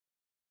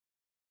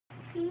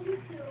Scene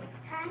 2.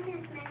 Time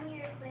is many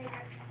years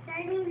later.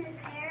 Starting as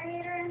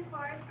narrator and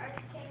chorus are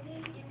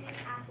changing in an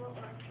apple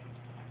orchard.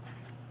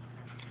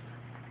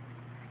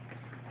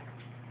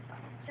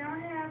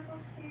 Johnny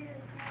Appleseed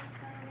is now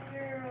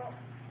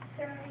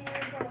 70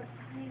 years old.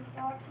 He's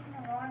walking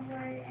a long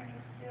way and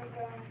he's still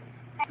going.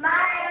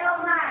 My oh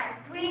my,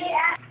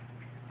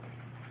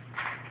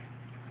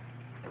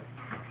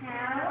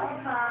 How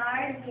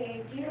far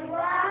did you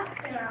walk,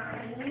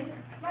 Johnny?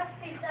 Must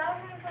be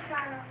thousands of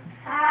miles.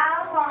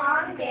 How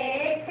long did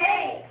it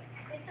take?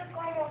 It took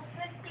almost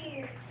 50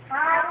 years.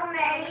 How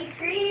many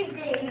trees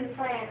did you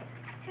plant?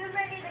 Too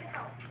many to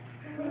count.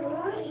 Who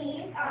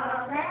eats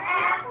all the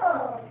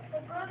apples? The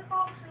good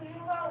folks who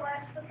move out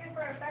west looking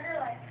for a better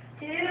life.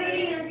 Do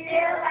you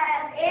still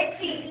have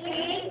itchy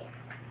feet?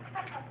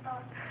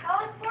 I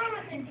was born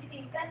with itchy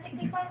feet. Got to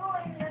keep on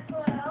going, that's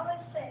what I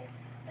always say.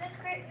 This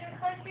great new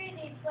country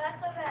needs lots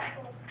of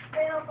apples.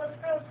 They help us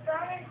grow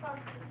strong and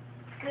healthy.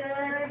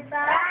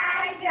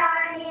 Goodbye,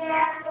 Johnny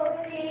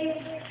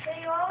Appleseed.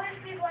 May you always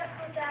be blessed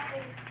with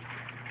apples.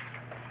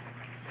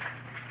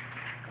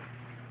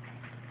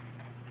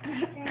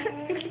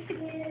 Thank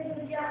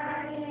you,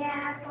 Johnny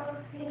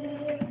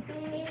Appleseed.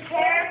 Be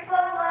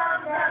careful of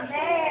the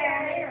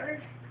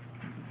bears.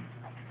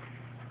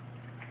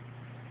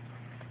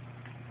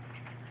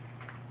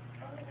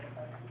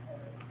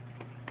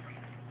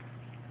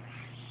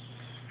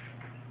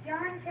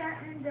 John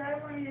Chapman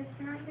died when he was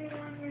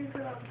 91 years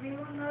old. We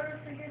will never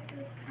forget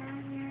this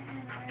time here in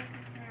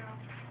American now.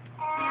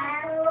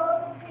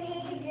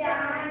 Appleseed,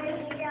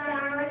 Johnny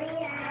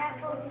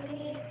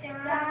Appleseed.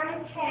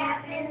 John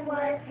Chapman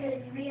was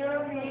his real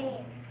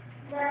name.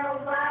 The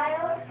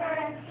wild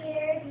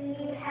frontier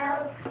he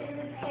helped to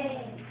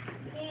tame.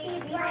 He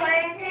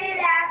planted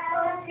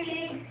apple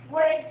seeds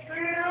which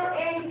grew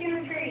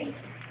into trees.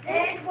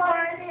 This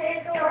was his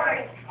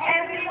story.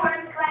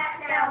 Everyone clap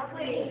now,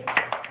 please.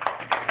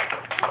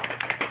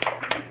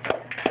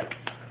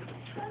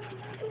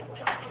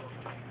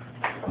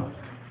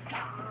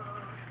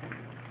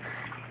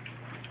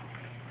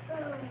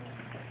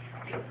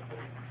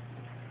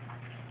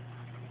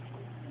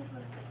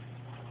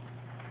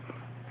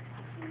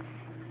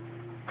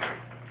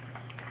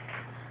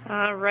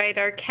 All right,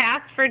 our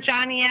cast for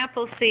Johnny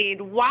Appleseed: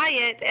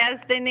 Wyatt as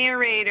the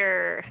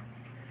narrator,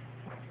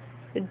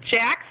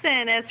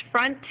 Jackson as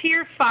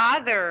Frontier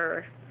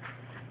Father,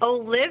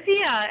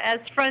 Olivia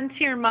as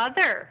Frontier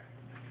Mother,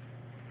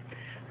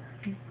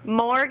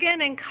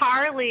 Morgan and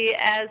Carly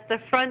as the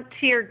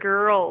Frontier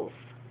Girls,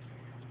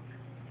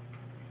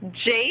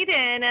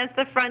 Jaden as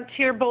the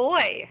Frontier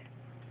Boy,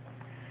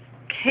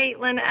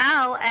 Caitlin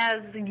L.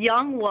 as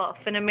Young Wolf,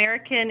 an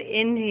American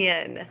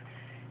Indian,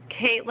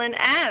 Caitlin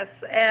S.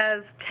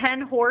 as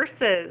 10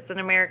 Horses, an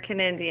American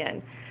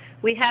Indian.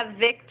 We have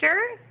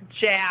Victor,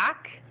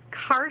 Jack,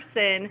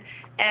 Carson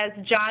as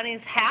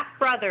Johnny's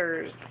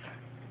half-brothers,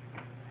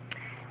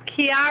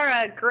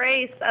 Kiara,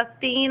 Grace,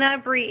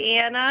 Athena,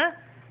 Brianna,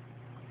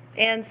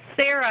 and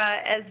Sarah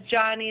as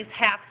Johnny's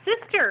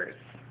half-sisters.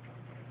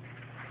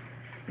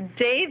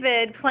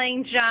 David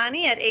playing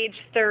Johnny at age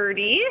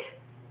 30,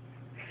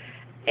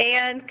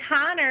 and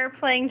Connor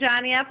playing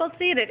Johnny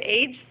Appleseed at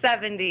age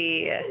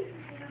 70.